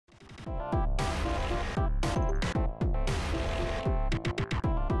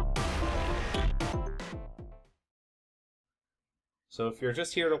So if you're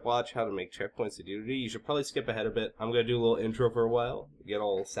just here to watch how to make checkpoints in Unity, you should probably skip ahead a bit. I'm going to do a little intro for a while, get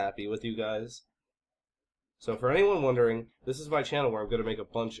all sappy with you guys. So for anyone wondering, this is my channel where I'm going to make a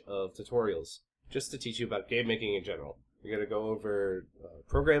bunch of tutorials, just to teach you about game making in general. We're going to go over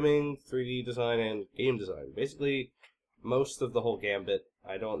programming, 3D design, and game design. Basically, most of the whole gambit.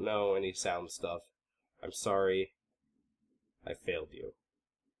 I don't know any sound stuff. I'm sorry. I failed you.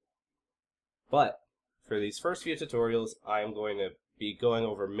 But for these first few tutorials, I'm going to be going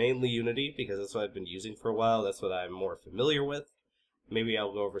over mainly Unity, because that's what I've been using for a while. That's what I'm more familiar with. Maybe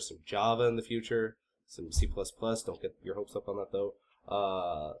I'll go over some Java in the future, some C++. Don't get your hopes up on that, though.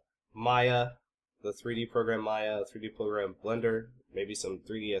 Maya, the 3D program Maya, 3D program Blender, maybe some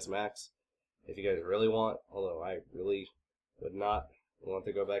 3ds Max, if you guys really want, although I really would not want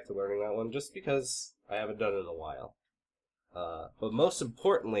to go back to learning that one, just because I haven't done it in a while. But most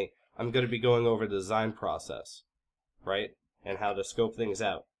importantly, I'm going to be going over the design process, right? And how to scope things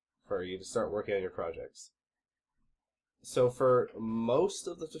out for you to start working on your projects. So for most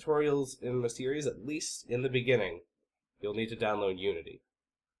of the tutorials in the series, at least in the beginning, you'll need to download Unity.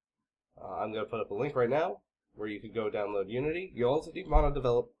 I'm going to put up a link right now where you can go download Unity. You'll also need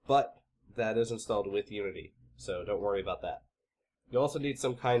MonoDevelop, but that is installed with Unity, so don't worry about that. You also need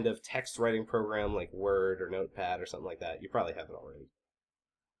some kind of text writing program like Word or Notepad or something like that. You probably have it already.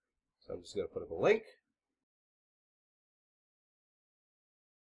 So I'm just going to put up a link.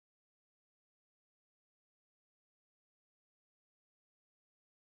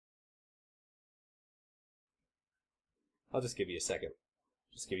 I'll just give you a second.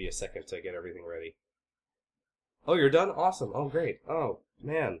 Just give you a second to get everything ready. Oh, you're done? Awesome. Oh, great. Oh,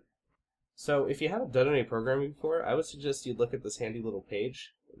 man. So if you haven't done any programming before, I would suggest you look at this handy little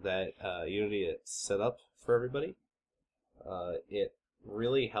page that Unity has set up for everybody. It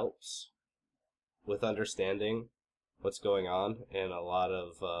really helps with understanding what's going on in a lot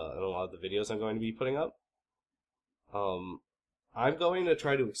of the videos I'm going to be putting up. I'm going to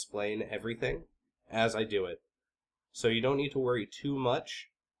try to explain everything as I do it, so you don't need to worry too much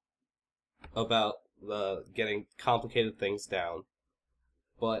about getting complicated things down.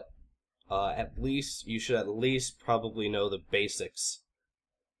 But at least you should probably know the basics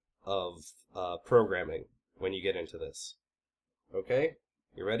of programming when you get into this. Okay,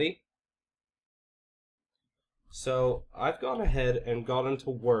 you ready? So I've gone ahead and gone into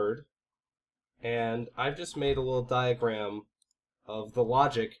Word, and I've just made a little diagram of the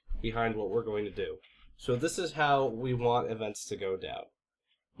logic behind what we're going to do. So this is how we want events to go down.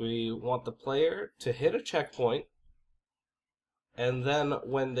 We want the player to hit a checkpoint, and then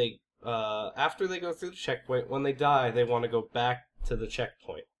when they after they go through the checkpoint, when they die, they want to go back to the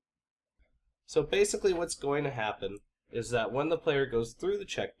checkpoint. So basically what's going to happen is that when the player goes through the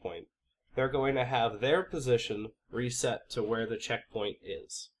checkpoint, they're going to have their position reset to where the checkpoint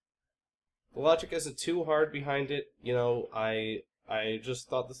is. The logic isn't too hard behind it. You know, I just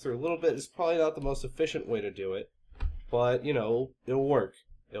thought this through a little bit. It's probably not the most efficient way to do it, but, you know, it'll work.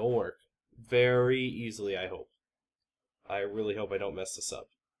 It'll work very easily, I hope. I really hope I don't mess this up.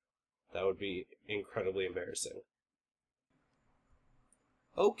 That would be incredibly embarrassing.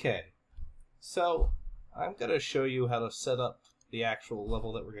 Okay, so I'm going to show you how to set up the actual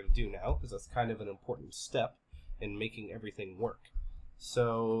level that we're going to do now, because that's kind of an important step in making everything work.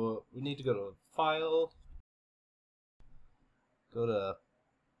 So we need to go to File, go to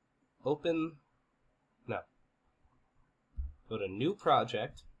Open, no, go to New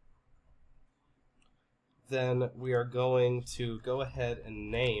Project. Then we are going to go ahead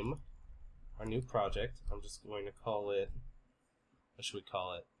and name our new project. I'm just going to call it, what should we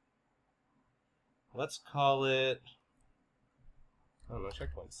call it? Let's call it, I don't know,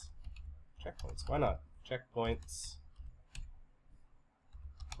 checkpoints. Checkpoints, why not? Checkpoints,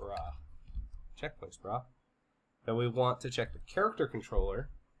 brah. Checkpoints, brah. Then we want to check the character controller.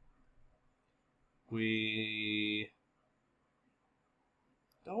 We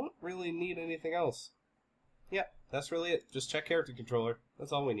don't really need anything else. Yeah, that's really it. Just check character controller.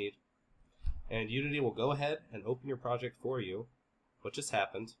 That's all we need. And Unity will go ahead and open your project for you, what just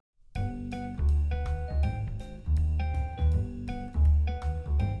happened.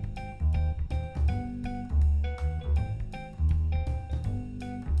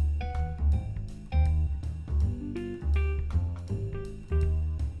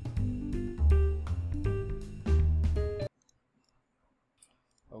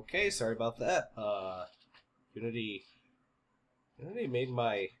 Okay, sorry about that. Unity made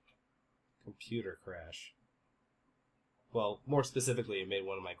my computer crash. Well, more specifically, it made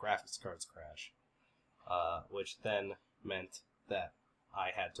one of my graphics cards crash, which then meant that I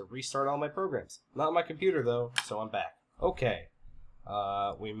had to restart all my programs. Not my computer, though, so I'm back. Okay,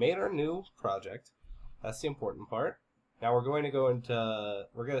 We made our new project. That's the important part. Now we're going to go into,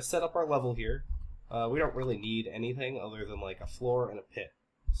 we're going to set up our level here. We don't really need anything other than like a floor and a pit.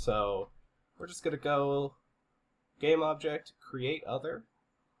 So we're just going to go game object, create other.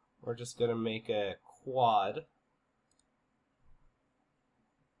 We're just going to make a quad.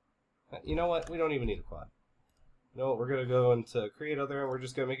 You know what? We don't even need a quad. You know what? We're going to go into create other and we're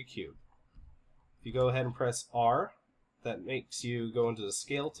just going to make a cube. If you go ahead and press R, that makes you go into the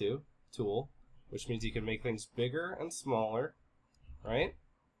scale tool, which means you can make things bigger and smaller, right?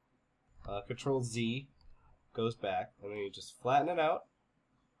 Control Z goes back, and then you just flatten it out.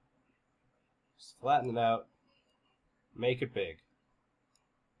 Just flatten it out. Make it big.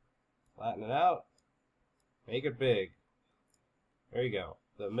 Flatten it out. Make it big. There you go.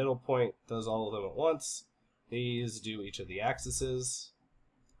 The middle point does all of them at once. These do each of the axes,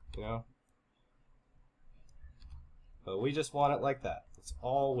 you know. But we just want it like that. That's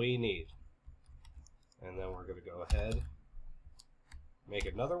all we need. And then we're going to go ahead, make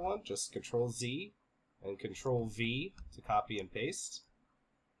another one, just Control Z and Control V to copy and paste,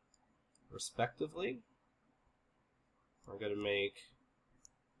 respectively. We're going to make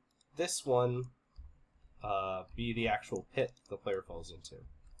this one be the actual pit the player falls into.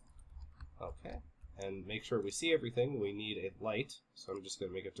 Okay, and make sure we see everything. We need a light, so I'm just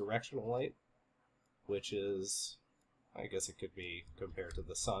going to make a directional light, which is, I guess it could be compared to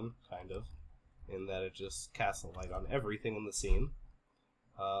the sun, kind of, in that it just casts a light on everything in the scene.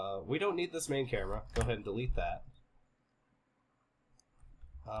 We don't need this main camera. Go ahead and delete that.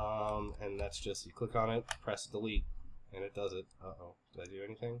 And that's just, you click on it, press delete, and it does it. Uh-oh, did I do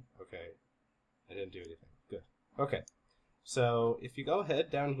anything? Okay, I didn't do anything. Good. Okay, so if you go ahead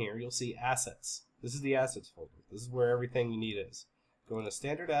down here, you'll see assets. This is the assets folder. This is where everything you need is. Go into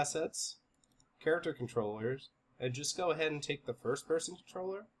standard assets, character controllers, and just go ahead and take the first person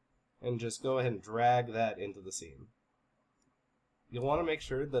controller and just go ahead and drag that into the scene. You'll want to make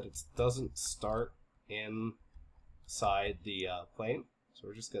sure that it doesn't start inside the plane. So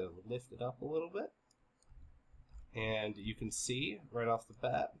we're just going to lift it up a little bit. And you can see right off the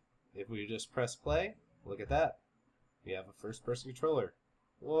bat, if we just press play, look at that. We have a first person controller.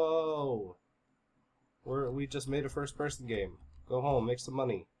 Whoa! We just made a first person game. Go home, make some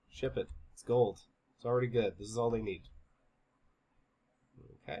money, ship it. It's gold. It's already good. This is all they need.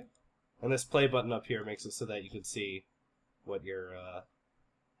 Okay. And this play button up here makes it so that you can see what your,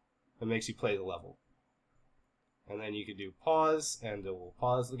 it makes you play the level. And then you can do pause, and it will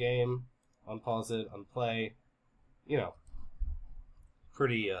pause the game, unpause it, unplay. You know,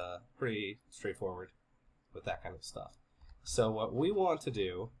 pretty straightforward with that kind of stuff. So what we want to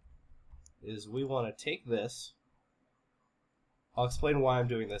do is we want to take this. I'll explain why I'm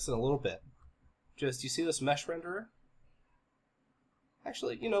doing this in a little bit. Just, you see this mesh renderer?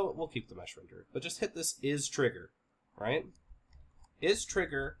 Actually, you know, we'll keep the mesh renderer, but just hit this is trigger, right? Is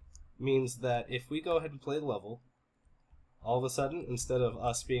trigger means that if we go ahead and play the level, all of a sudden, instead of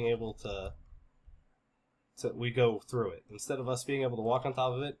us being able to we go through it. Instead of us being able to walk on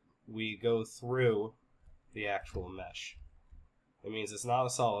top of it, we go through the actual mesh. It means it's not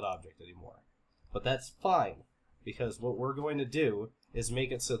a solid object anymore. But that's fine, because what we're going to do is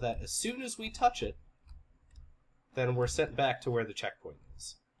make it so that as soon as we touch it, then we're sent back to where the checkpoint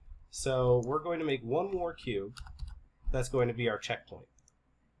is. So we're going to make one more cube that's going to be our checkpoint.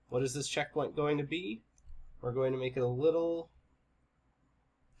 What is this checkpoint going to be? We're going to make it a little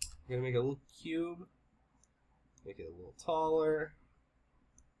cube, make it a little taller,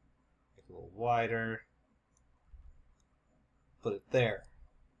 make it a little wider, put it there.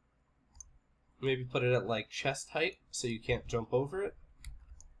 Maybe put it at like chest height so you can't jump over it.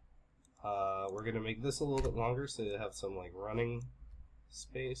 We're going to make this a little bit longer so you have some like running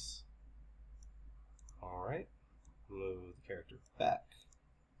space. Alright, move the character back.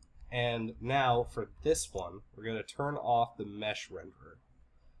 And now for this one, we're going to turn off the mesh renderer.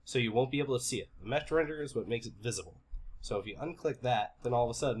 So you won't be able to see it. The mesh renderer is what makes it visible. So if you unclick that, then all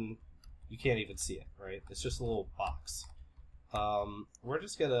of a sudden, you can't even see it, right? It's just a little box. We're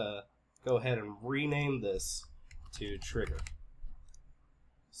just going to go ahead and rename this to trigger.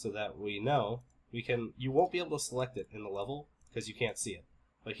 So that we know you won't be able to select it in the level because you can't see it.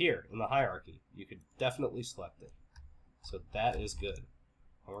 But here, in the hierarchy, you could definitely select it. So that is good.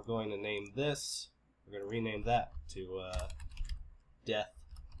 And we're going to name this, we're going to rename that to Death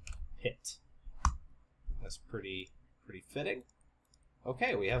Pit. That's pretty fitting.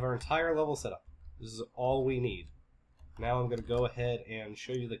 Okay, we have our entire level set up. This is all we need. Now I'm going to go ahead and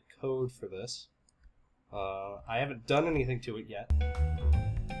show you the code for this. I haven't done anything to it yet.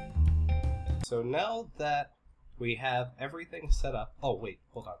 So now that we have everything set up. Oh, wait,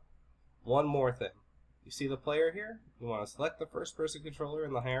 hold on. One more thing. You see the player here? You want to select the first person controller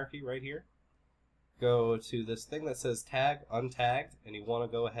in the hierarchy right here. Go to this thing that says tag untagged, and you want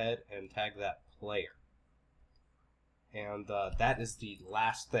to go ahead and tag that player. And that is the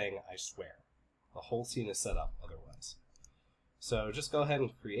last thing, I swear. The whole scene is set up otherwise. So just go ahead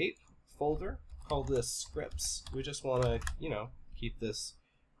and create a folder. Call this scripts. We just want to, keep this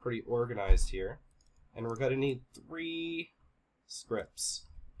pretty organized here. And we're going to need 3 scripts.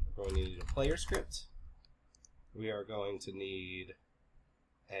 We're going to need a player script. We are going to need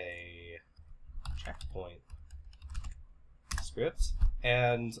a checkpoint script.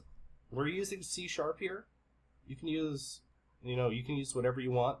 And we're using C# here. You can use, whatever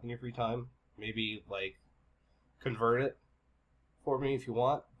you want in your free time. Maybe, convert it for me if you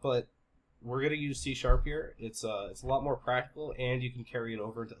want. But we're going to use C# here. It's a lot more practical, and you can carry it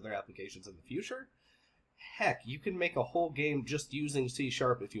over to other applications in the future. Heck, you can make a whole game just using C#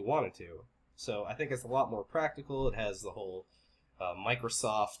 if you wanted to. So I think it's a lot more practical. It has the whole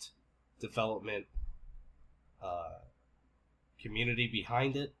Microsoft development community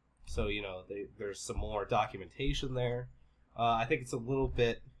behind it. So, there's some more documentation there. I think it's a little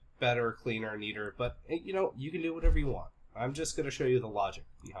bit better, cleaner, neater, but, you can do whatever you want. I'm just going to show you the logic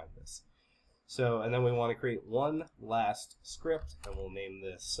behind this. So, and then we want to create one last script, and we'll name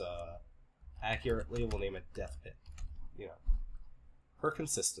this, accurately, we'll name it Death Pit, for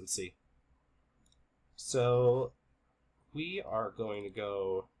consistency. So, we are going to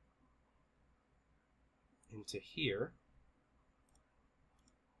go into here.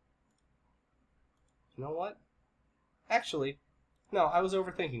 You know what? Actually, no, I was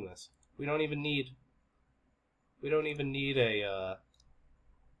overthinking this. We don't even need a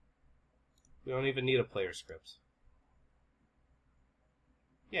player script.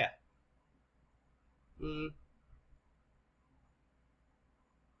 Yeah.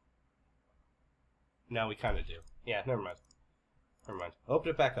 No, we kind of do. Yeah, never mind. Open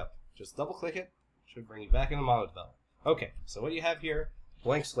it back up. Just double click it. Should bring you back into MacLeod. Okay, so what you have here,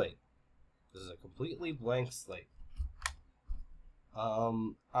 blank slate. This is a completely blank slate.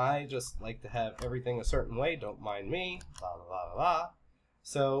 I just like to have everything a certain way, don't mind me, blah, blah, blah, blah.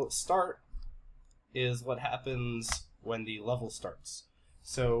 So, start is what happens when the level starts.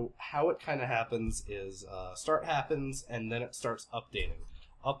 So, how it kind of happens is, start happens, and then it starts updating.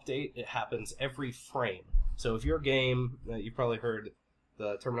 Update, it happens every frame. So, if your game, you've probably heard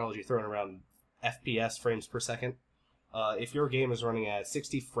the terminology thrown around, FPS, frames per second. If your game is running at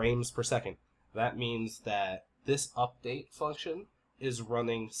 60 frames per second, that means that this update function is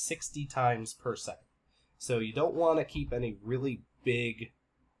running 60 times per second. So you don't want to keep any really big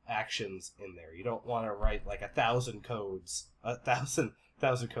actions in there. You don't want to write like 1,000 codes, 1,000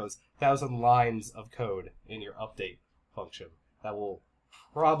 lines of code in your update function. That will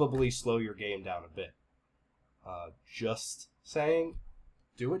probably slow your game down a bit. Just saying,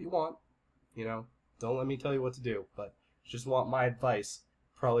 do what you want. Don't let me tell you what to do, but just want my advice.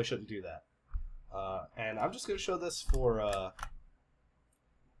 Probably shouldn't do that. And I'm just going to show this for,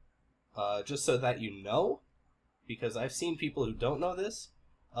 just so that you know, because I've seen people who don't know this.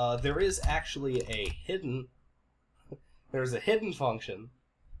 There is actually there's a hidden function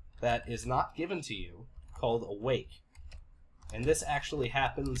that is not given to you called awake. And this actually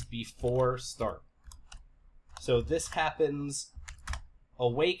happens before start. So this happens,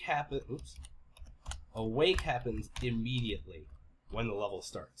 awake happens immediately when the level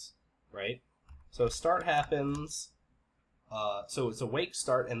starts, right? So start happens, so it's awake,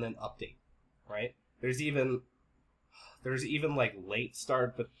 start, and then update, right? There's even like late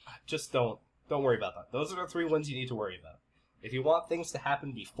start, but just don't worry about that. Those are the 3 ones you need to worry about. If you want things to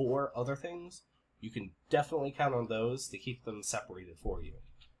happen before other things, you can definitely count on those to keep them separated for you.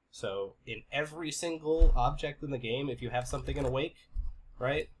 So in every single object in the game, if you have something in awake,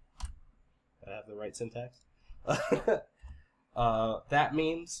 right? I have the right syntax. That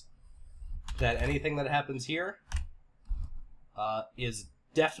means that anything that happens here is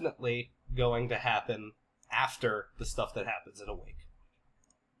definitely going to happen after the stuff that happens in awake.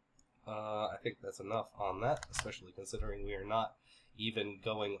 I think that's enough on that, especially considering we are not even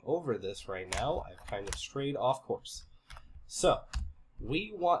going over this right now. I've kind of strayed off course. So,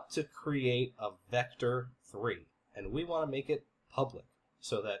 we want to create a vector 3, and we want to make it public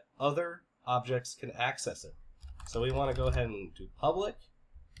so that other objects can access it. So we want to go ahead and do public.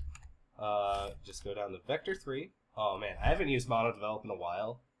 Just go down to vector 3. Oh man, I haven't used MonoDevelop in a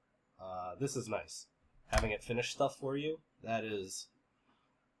while. This is nice. Having it finish stuff for you, that is.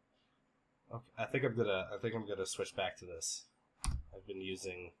 Okay, I think I'm gonna switch back to this. I've been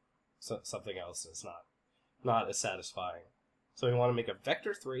using something else, and it's not not as satisfying. So we want to make a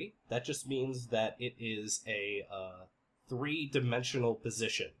vector 3. That just means that it is a 3-dimensional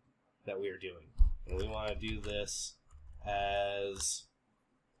position that we are doing. And we want to do this as,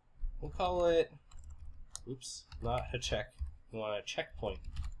 we'll call it, oops, not a check. We want a checkpoint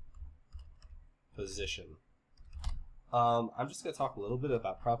position. I'm just going to talk a little bit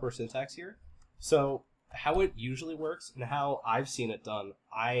about proper syntax here. So how it usually works and how I've seen it done,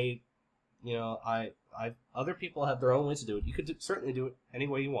 other people have their own ways to do it. You could certainly do it any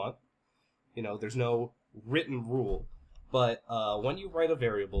way you want. There's no written rule. But when you write a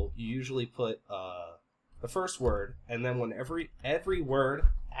variable, you usually put the first word, and then when every word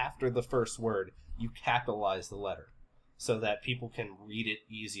after the first word, you capitalize the letter so that people can read it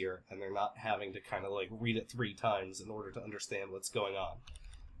easier and they're not having to kind of like read it 3 times in order to understand what's going on.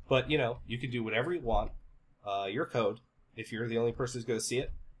 But, you can do whatever you want. Your code, if you're the only person who's going to see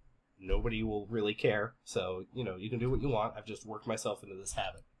it, nobody will really care. So, you can do what you want. I've just worked myself into this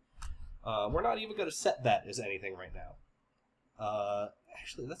habit. We're not even going to set that as anything right now.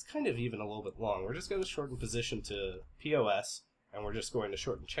 Actually, that's kind of even a little bit long. We're just going to shorten position to POS, and we're just going to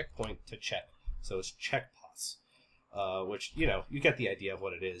shorten checkpoint to check. So it's checkpots, which, you get the idea of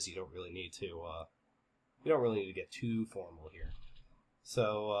what it is. You don't really need to get too formal here.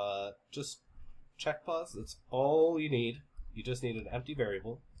 So just checkpots, that's all you need. You just need an empty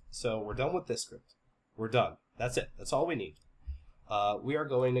variable. So we're done with this script. We're done. That's it. That's all we need. We are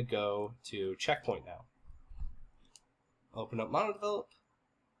going to go to checkpoint now. Open up MonoDevelop,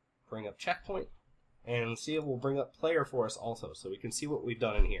 bring up checkpoint, and see if we'll bring up player for us also, so we can see what we've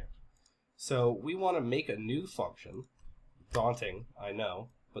done in here. So we want to make a new function. Daunting, I know,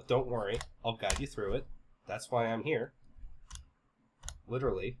 but don't worry, I'll guide you through it. That's why I'm here.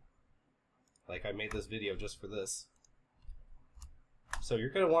 Literally. Like I made this video just for this. So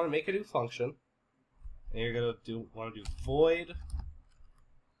you're going to want to make a new function, and you're going to want to do void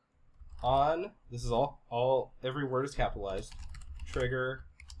on, this is every word is capitalized, trigger,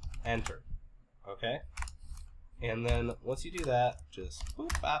 enter, okay? And then once you do that, just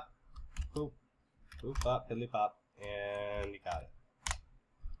boop, bop, boop, boop, bop, piddly pop, and you got it,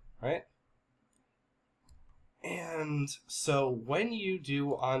 right? And so when you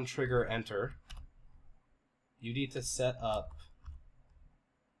do on trigger, enter, you need to set up,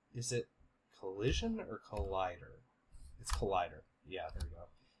 is it collision or collider? It's collider, yeah, there we go.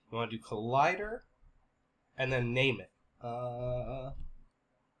 You want to do collider, and then name it. Well,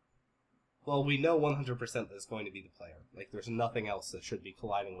 we know 100% that it's going to be the player. Like, there's nothing else that should be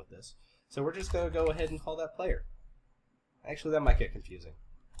colliding with this. So we're just going to go ahead and call that player. Actually, that might get confusing.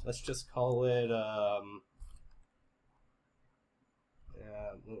 Let's just call it,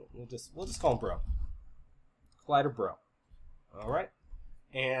 we'll just call him Bro. Collider Bro. Alright?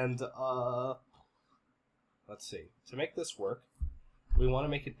 And, let's see. To make this work, we want to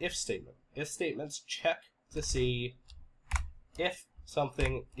make an if statement. If statements check to see if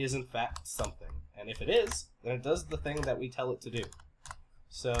something is in fact something. And if it is, then it does the thing that we tell it to do.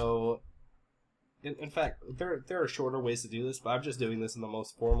 So, in fact, there are shorter ways to do this, but I'm just doing this in the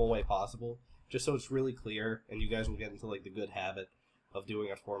most formal way possible, just so it's really clear, and you guys will get into like the good habit of doing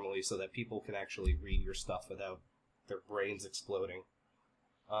it formally so that people can actually read your stuff without their brains exploding.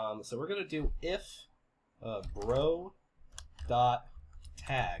 So we're going to do if bro dot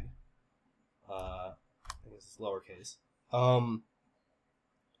tag, I think this is lowercase.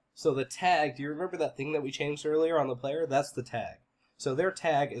 So the tag, do you remember that thing that we changed earlier on the player? That's the tag. So their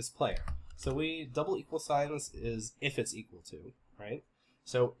tag is player. So we double equal signs is if it's equal to, right?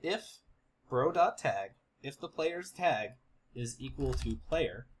 So if bro.tag, if the player's tag is equal to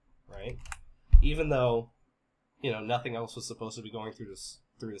player, right? Even though, nothing else was supposed to be going through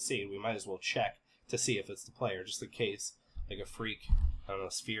the seed, we might as well check to see if it's the player, just in case, like a freak, I don't know,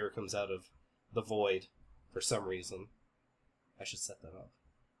 sphere comes out of the void for some reason. I should set that up.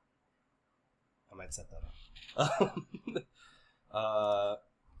 I might set that up.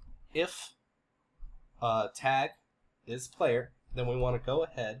 If tag is player, then we want to go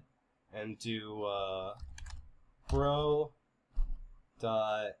ahead and do bro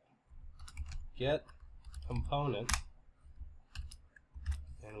dot get component,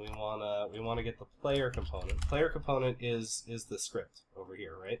 and we wanna get the player component. Player component is the script over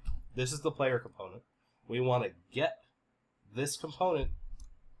here, right? This is the player component. We want to get this component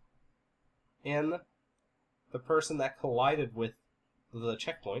in the person that collided with the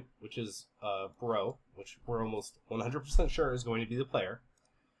checkpoint, which is bro, which we're almost 100% sure is going to be the player.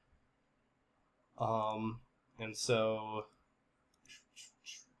 And so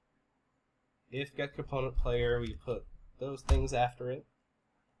if get component player, we put those things after it.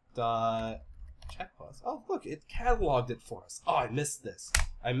 Dot check pause. Oh, look, it cataloged it for us. Oh, I missed this.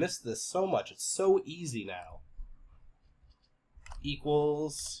 I missed this so much. It's so easy now.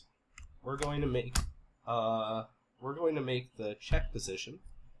 Equals. We're going to make the check position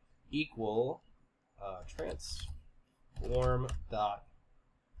equal transform dot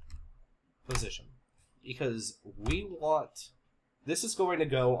position, because we want this is going to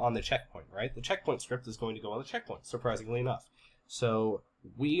go on the checkpoint, right? The checkpoint script is going to go on the checkpoint, surprisingly enough. So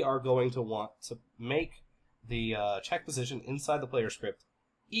we are going to want to make the check position inside the player script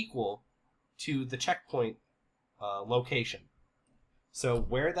equal to the checkpoint location. So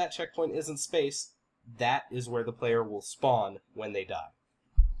where that checkpoint is in space, that is where the player will spawn when they die.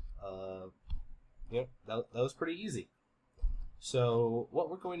 That was pretty easy. So what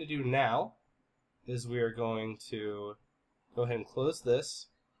we're going to do now is we are going to go ahead and close this.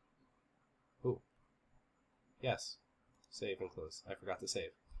 Ooh. Yes. Save and close. I forgot to save.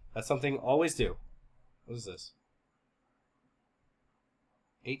 That's something always do. What is this?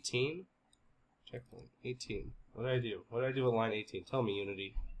 18? Checkpoint. 18. What did I do? What did I do with line 18? Tell me,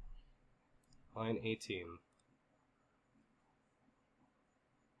 Unity. Line 18.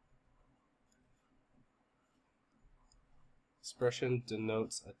 Expression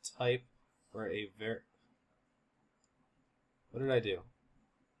denotes a type or a What did I do?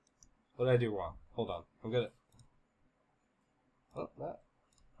 What did I do wrong? Hold on. I'm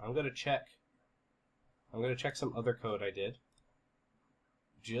gonna check. I'm gonna check some other code I did,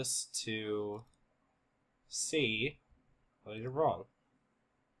 just to see what I did wrong.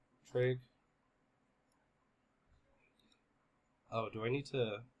 Trig. Oh, do I need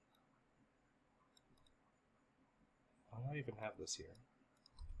to? I don't even have this here.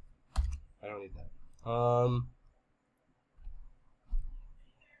 I don't need that.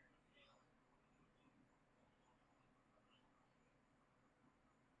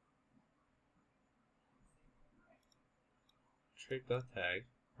 Trig.tag,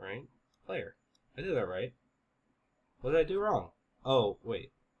 right? Player. I did that right. What did I do wrong? Oh,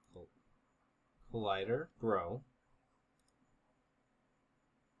 wait. Collider, bro.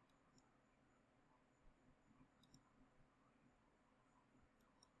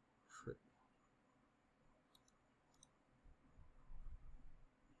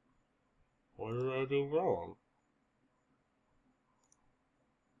 What did I do wrong?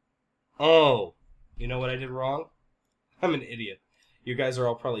 Oh! You know what I did wrong? I'm an idiot. You guys are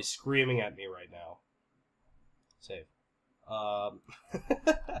all probably screaming at me right now. Save. Oh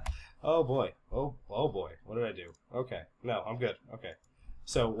boy. Oh boy. What did I do? Okay. No, I'm good. Okay.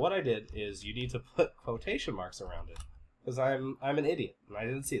 So what I did is you need to put quotation marks around it. Because I'm an idiot, and I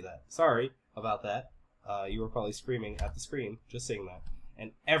didn't see that. Sorry about that. You were probably screaming at the screen, just seeing that.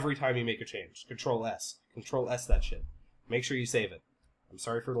 And every time you make a change, Control S that shit. Make sure you save it. I'm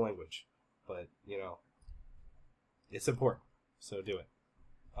sorry for the language, but, you know, it's important, so do it.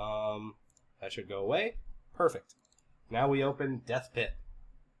 That should go away. Perfect. Now we open Death Pit.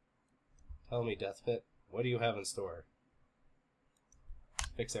 Tell me, Death Pit, what do you have in store?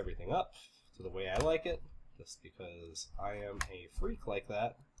 Fix everything up to the way I like it, just because I am a freak like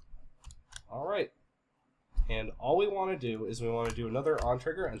that. Alright. And all we want to do is we want to do another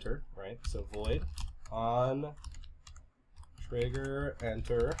onTriggerEnter, right? So void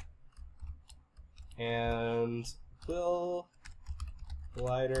onTriggerEnter, and will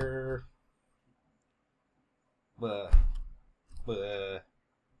glider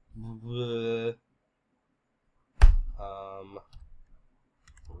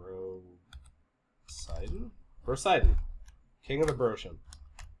Brosidon, King of the Broshan.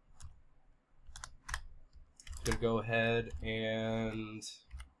 Gonna go ahead and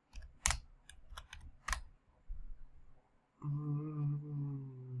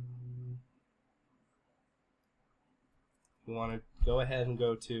we want to go ahead and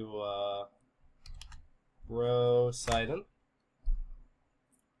go to Brosidon.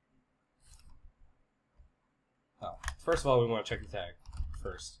 Oh, first of all, we want to check the tag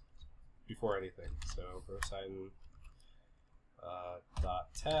first before anything. So Brosidon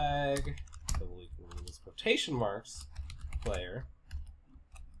dot tag double equals quotation marks player,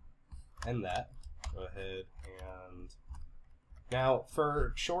 and that. Go ahead and now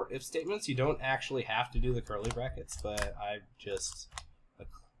for short if statements, you don't actually have to do the curly brackets, but I'm just a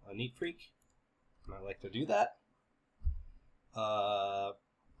neat freak, and I like to do that.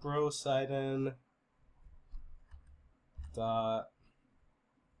 Brosidon dot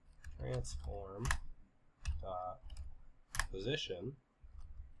transform dot position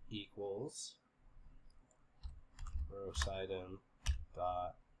equals Brosidon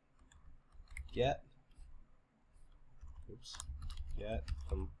dot get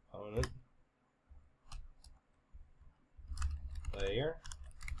component player.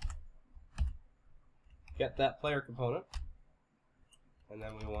 Get that player component. And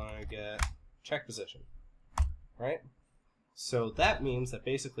then we want to get check position. Right? So that means that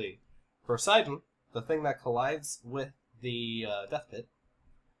basically, for Poseidon, the thing that collides with the death pit,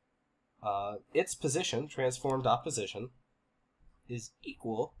 its position, transformed opposition, is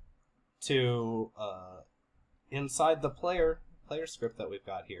equal to inside the player script that we've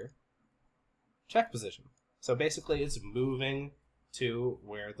got here, check position. So basically, it's moving to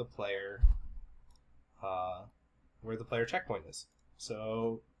where the player checkpoint is.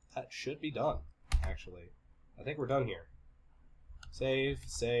 So that should be done. Actually, I think we're done here. Save,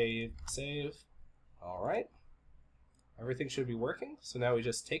 save, save. All right. Everything should be working. So now we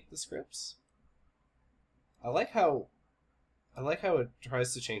just take the scripts. I like how it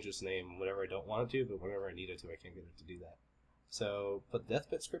tries to change its name whenever I don't want it to, but whenever I need it to, I can't get it to do that. So put death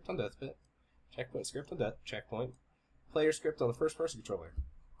pit script on death pit, checkpoint script on checkpoint, player script on the first person controller.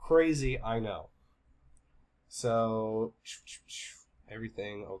 Crazy, I know. So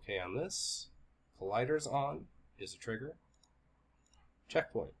everything okay on this. Collider's on. Is a trigger.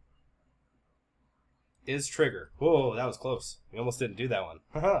 Checkpoint. Is trigger. Whoa, that was close. We almost didn't do that one.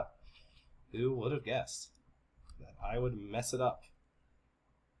 Haha. Who would have guessed that I would mess it up?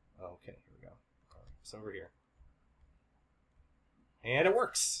 Okay, here we go. All right, it's over here. And it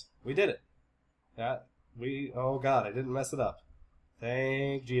works. We did it. Oh god, I didn't mess it up.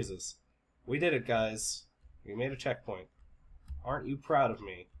 Thank Jesus. We did it, guys. We made a checkpoint. Aren't you proud of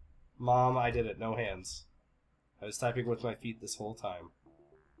me? Mom, I did it. No hands. I was typing with my feet this whole time.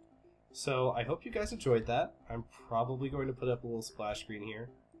 So, I hope you guys enjoyed that. I'm probably going to put up a little splash screen here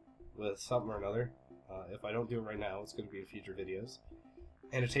with something or another. If I don't do it right now, it's going to be in future videos.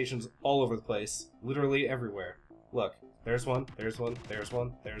 Annotations all over the place. Literally everywhere. Look, there's one, there's one, there's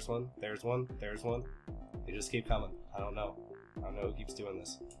one, there's one, there's one, there's one. They just keep coming. I don't know. I don't know who keeps doing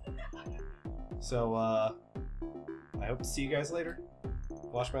this. So, I hope to see you guys later.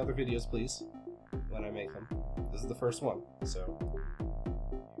 Watch my other videos, please, when I make them. This is the first one, so